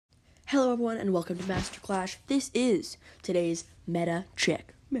Hello everyone and welcome to Master Clash. This is today's meta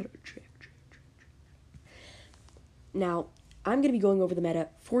check. Now, I'm going to be going over the meta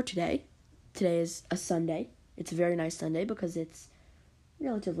for today. Today is a Sunday. It's a very nice Sunday because it's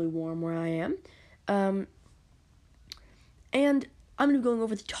relatively warm where I am. And I'm going to be going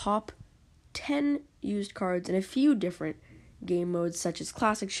over the top 10 used cards in a few different game modes such as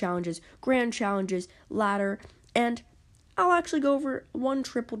Classic Challenges, Grand Challenges, Ladder, and I'll actually go over one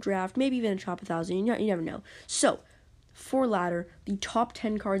triple draft, maybe even a top 1,000. You never know. So, for Ladder, the top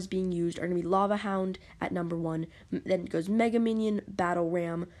 10 cards being used are going to be Lava Hound at number 1. Then it goes Mega Minion, Battle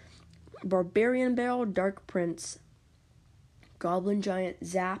Ram, Barbarian Barrel, Dark Prince, Goblin Giant,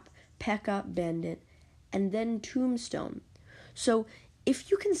 Zap, P.E.K.K.A, Bandit, and then Tombstone. So, if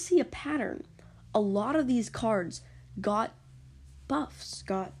you can see a pattern, a lot of these cards got buffs,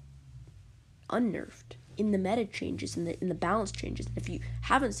 got unnerfed in the meta changes, in the balance changes. If you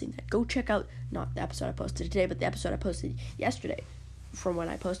haven't seen that, go check out, not the episode I posted today, but the episode I posted yesterday from when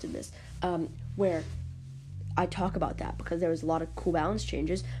I posted this, where I talk about that because there was a lot of cool balance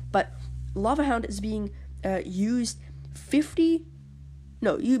changes. But Lava Hound is being used 3%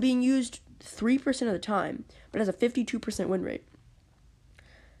 of the time, but has a 52% win rate,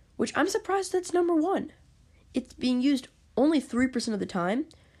 which I'm surprised that's number 1. It's being used only 3% of the time,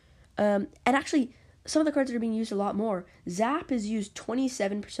 and actually some of the cards that are being used a lot more. Zap is used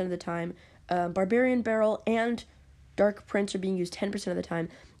 27% of the time. Barbarian Barrel and Dark Prince are being used 10% of the time.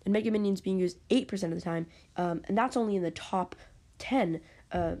 And Mega Minion's being used 8% of the time. And that's only in the top 10.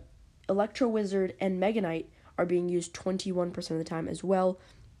 Electro Wizard and Mega Knight are being used 21% of the time as well.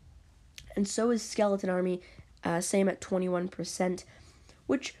 And so is Skeleton Army, same at 21%,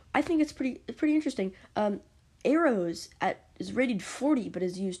 which I think is pretty interesting. Arrows is rated 40, but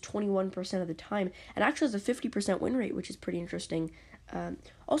is used 21% of the time, and actually has a 50% win rate, which is pretty interesting.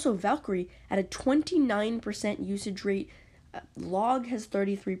 Also, Valkyrie at a 29% usage rate. Log has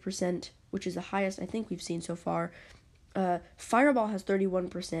 33%, which is the highest I think we've seen so far. Fireball has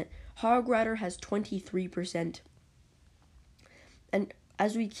 31%. Hog Rider has 23%. And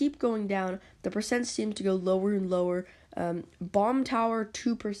as we keep going down, the percent seems to go lower and lower. Bomb Tower,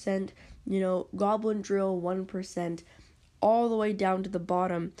 2%. Goblin Drill, 1%. All the way down to the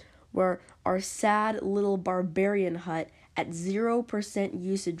bottom, where our sad little Barbarian Hut at 0%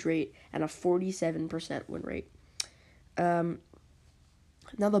 usage rate and a 47% win rate. Now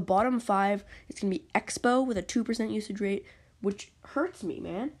the bottom 5 is going to be Expo with a 2% usage rate, which hurts me,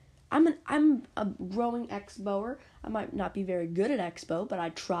 man. I'm a growing Expoer. I might not be very good at Expo, but I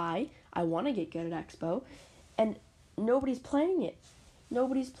try. I want to get good at Expo, and nobody's playing it.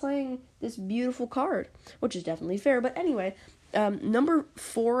 Nobody's playing this beautiful card, which is definitely fair. But anyway, number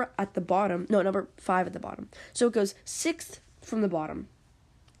 5 at the bottom. So it goes 6th from the bottom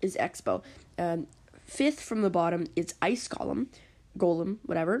is Expo. 5th from the bottom is Ice Golem,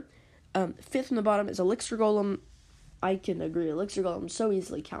 whatever. 5th from the bottom is Elixir Golem. I can agree, Elixir Golem so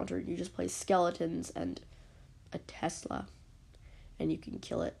easily countered. You just play skeletons and a Tesla, and you can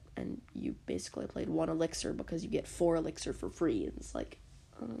kill it. And you basically played 1 elixir because you get 4 elixir for free. And it's like,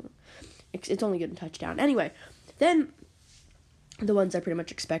 it's only good in touchdown. Anyway, then the ones I pretty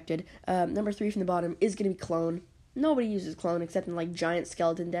much expected. Number 3 from the bottom is going to be Clone. Nobody uses Clone except in like giant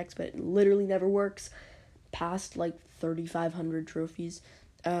skeleton decks, but it literally never works past like 3,500 trophies.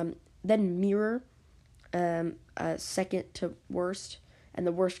 Then Mirror, second to worst. And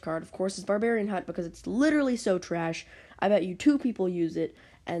the worst card, of course, is Barbarian Hut because it's literally so trash. I bet you 2 people use it.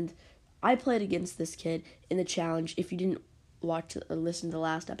 And I played against this kid in the challenge. If you didn't watch or listen to the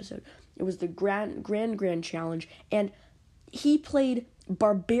last episode, it was the Grand Challenge. And he played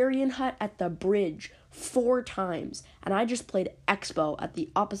Barbarian Hut at the bridge 4 times. And I just played Expo at the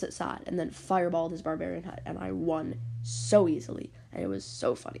opposite side and then fireballed his Barbarian Hut. And I won so easily. And it was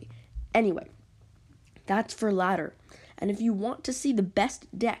so funny. Anyway, that's for Ladder. And if you want to see the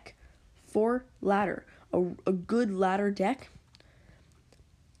best deck for Ladder, a good Ladder deck,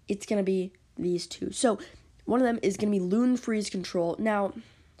 it's going to be these 2. So, one of them is going to be Loon Freeze Control. Now,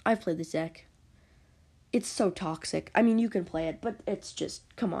 I've played this deck. It's so toxic. I mean, you can play it, but it's just,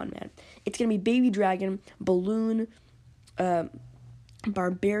 come on, man. It's going to be Baby Dragon, Balloon,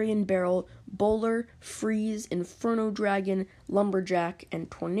 Barbarian Barrel, Bowler, Freeze, Inferno Dragon, Lumberjack,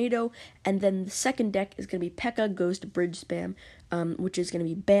 and Tornado. And then the second deck is going to be P.E.K.K.A Ghost Bridge Spam, which is going to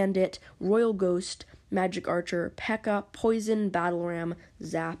be Bandit, Royal Ghost, Magic Archer, P.E.K.K.A, Poison, Battle Ram,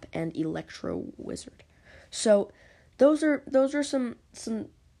 Zap, and Electro Wizard. So those are some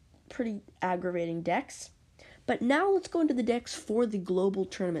pretty aggravating decks. But now let's go into the decks for the global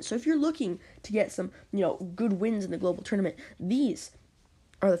tournament. So if you're looking to get some, good wins in the global tournament, these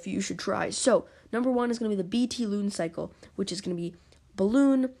are the few you should try. So, number 1 is going to be the BT Loon Cycle, which is going to be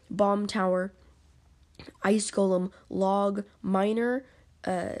Balloon, Bomb Tower, Ice Golem, Log, Miner,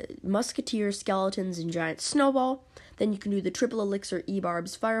 Musketeer, Skeletons, and Giant Snowball. Then you can do the Triple Elixir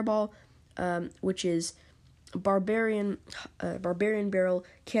E-Barbs Fireball, which is Barbarian Barrel,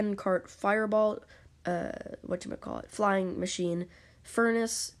 Cannon Cart, Fireball, Flying Machine,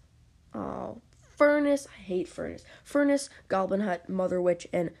 Furnace, Furnace, I hate Furnace, Furnace, Goblin Hut, Mother Witch,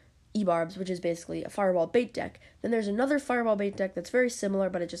 and E-Barbs, which is basically a Fireball bait deck. Then there's another Fireball bait deck that's very similar,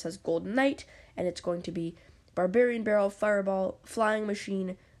 but it just has Golden Knight, and it's going to be Barbarian Barrel, Fireball, Flying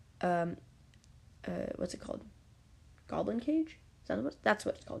Machine, what's it called? Goblin Cage? That's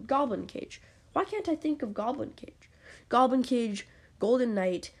what it's called. Goblin Cage. Why can't I think of Goblin Cage? Goblin Cage, Golden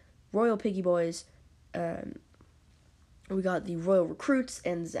Knight, Royal Piggy Boys, we got the Royal Recruits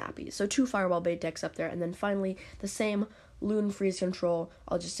and Zappy. So 2 Fireball bait decks up there. And then finally, the same Loon Freeze Control.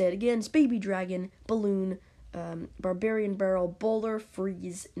 I'll just say it again. It's Baby Dragon, Balloon, Barbarian Barrel, Bowler,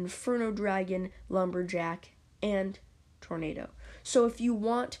 Freeze, Inferno Dragon, Lumberjack, and Tornado. So if you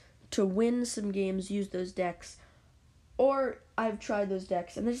want to win some games, use those decks. Or I've tried those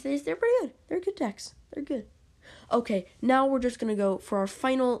decks, and they're pretty good. They're good decks. They're good. Okay, now we're just going to go for our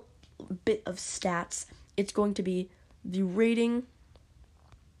final bit of stats. It's going to be the rating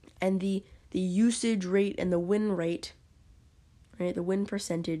and the usage rate and the win rate, right? The win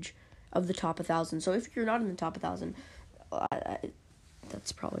percentage of the top 1,000. So if you're not in the top 1,000,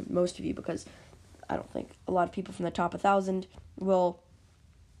 that's probably most of you, because I don't think a lot of people from the top 1,000 will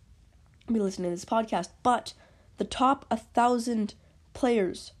be listening to this podcast. But the top 1,000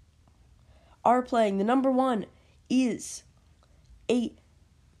 players are playing. The number 1 is a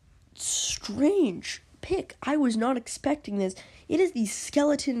strange pick. I was not expecting this. It is the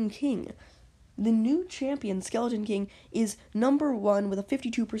Skeleton King. The new champion, Skeleton King, is number 1 with a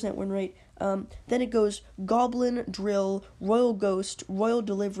 52% win rate. Then it goes Goblin, Drill, Royal Ghost, Royal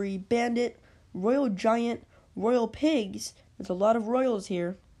Delivery, Bandit, Royal Giant, Royal Pigs. There's a lot of royals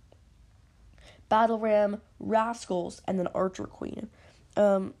here. Battle Ram, Rascals, and then Archer Queen.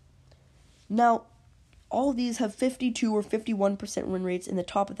 Now, all of these have 52 or 51% win rates in the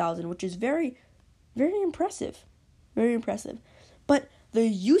top 1,000, which is very, very impressive. Very impressive. But the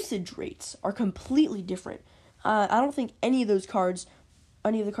usage rates are completely different. I don't think any of the cards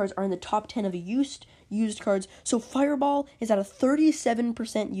are in the top 10 of the used cards. So Fireball is at a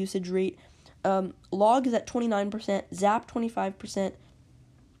 37% usage rate. Log is at 29%. Zap 25%.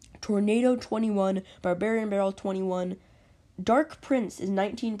 Tornado 21%. Barbarian Barrel 21%. Dark Prince is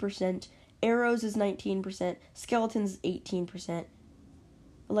 19%. Arrows is 19%. Skeletons is 18%.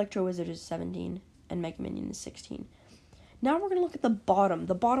 Electro Wizard is 17%. And Mega Minion is 16%. Now we're going to look at the bottom of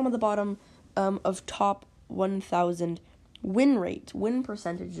the bottom of top 1,000 win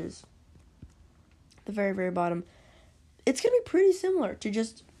percentages. The very, very bottom. It's going to be pretty similar to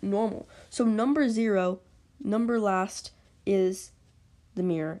just normal. So number 0, number last, is the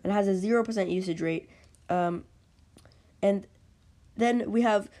Mirror. It has a 0% usage rate. And then we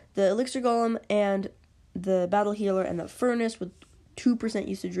have the Elixir Golem and the Battle Healer and the Furnace with 2%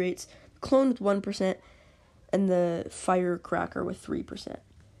 usage rates. Clone with 1%. And the Firecracker with 3%.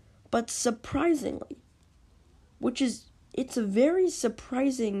 But surprisingly, it's a very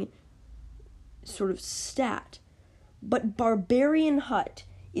surprising sort of stat, but Barbarian Hut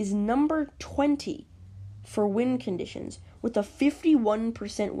is number 20 for win conditions with a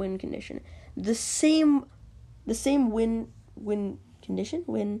 51% win condition. The same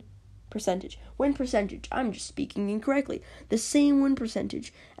win percentage, I'm just speaking incorrectly. The same win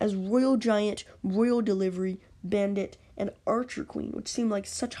percentage as Royal Giant, Royal Delivery, Bandit, and Archer Queen, which seem like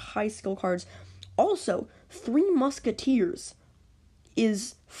such high skill cards. Also, 3 Musketeers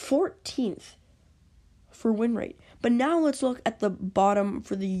is 14th for win rate. But now let's look at the bottom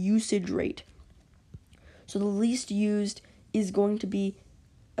for the usage rate. So the least used is going to be,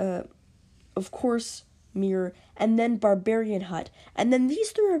 of course, Mirror, and then Barbarian Hut. And then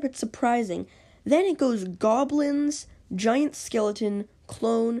these 3 are a bit surprising. Then it goes Goblins, Giant Skeleton,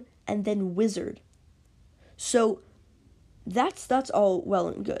 Clone, and then Wizard. So that's all well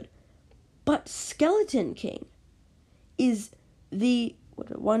and good. But Skeleton King is the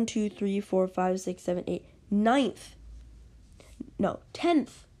 10th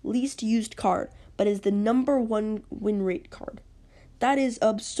least used card, but is the number 1 win rate card. That is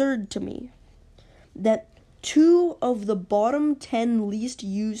absurd to me. That 2 of the bottom 10 least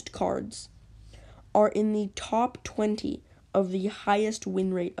used cards are in the top 20 of the highest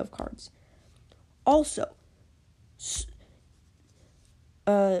win rate of cards. Also,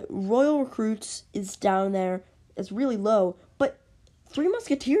 Royal Recruits is down there. It's really low, but Three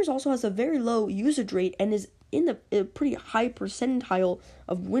Musketeers also has a very low usage rate and is in a pretty high percentile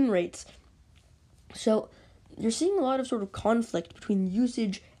of win rates. So you're seeing a lot of sort of conflict between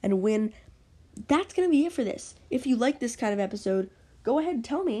usage and win. That's going to be it for this. If you like this kind of episode, go ahead and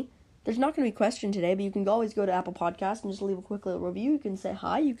tell me. There's not going to be a question today, but you can always go to Apple Podcasts and just leave a quick little review. You can say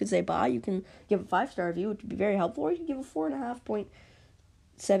hi, you can say bye, you can give a 5-star review, which would be very helpful, or you can give a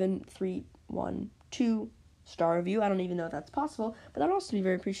 4.5.7312 star review. I don't even know if that's possible, but that would also be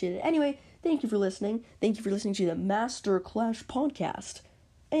very appreciated. Anyway, thank you for listening. Thank you for listening to the Master Clash podcast.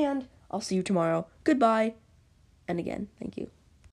 And I'll see you tomorrow. Goodbye. And again, thank you.